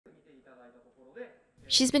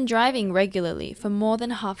She's been driving regularly for more than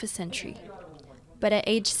half a century. But at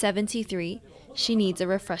age 73, she needs a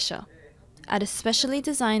refresher at a specially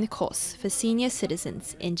designed course for senior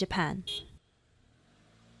citizens in Japan.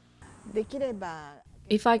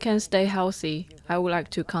 If I can stay healthy, I would like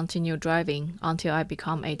to continue driving until I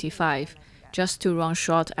become 85, just to run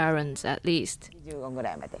short errands at least.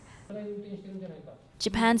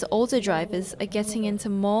 Japan's older drivers are getting into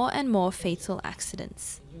more and more fatal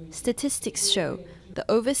accidents. Statistics show the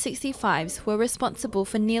over 65s were responsible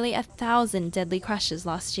for nearly 1,000 deadly crashes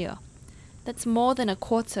last year. That's more than a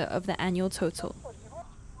quarter of the annual total.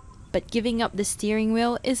 But giving up the steering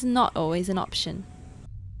wheel is not always an option.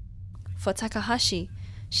 For Takahashi,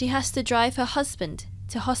 she has to drive her husband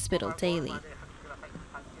to hospital daily.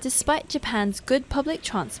 Despite Japan's good public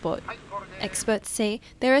transport, experts say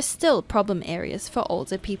there are still problem areas for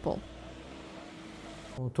older people.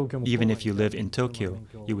 Even if you live in Tokyo,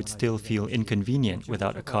 you would still feel inconvenient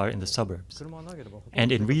without a car in the suburbs.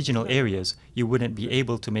 And in regional areas, you wouldn't be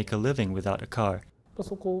able to make a living without a car.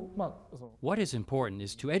 What is important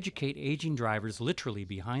is to educate aging drivers literally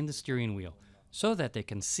behind the steering wheel, so that they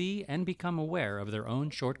can see and become aware of their own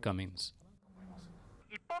shortcomings.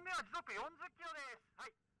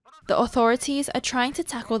 The authorities are trying to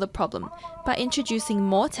tackle the problem by introducing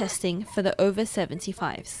more testing for the over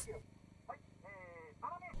 75s.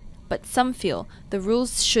 But some feel the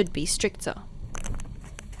rules should be stricter.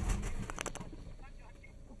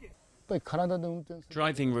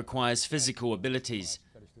 Driving requires physical abilities,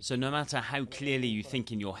 so no matter how clearly you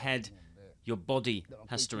think in your head, your body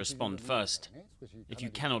has to respond first. If you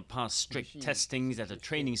cannot pass strict testings at a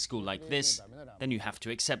training school like this, then you have to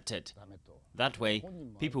accept it. That way,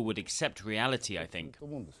 people would accept reality, I think.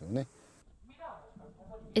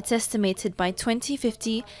 It's estimated by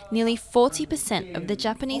 2050, nearly 40% of the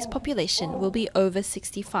Japanese population will be over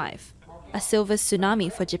 65. A silver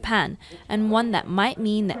tsunami for Japan, and one that might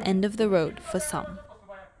mean the end of the road for some.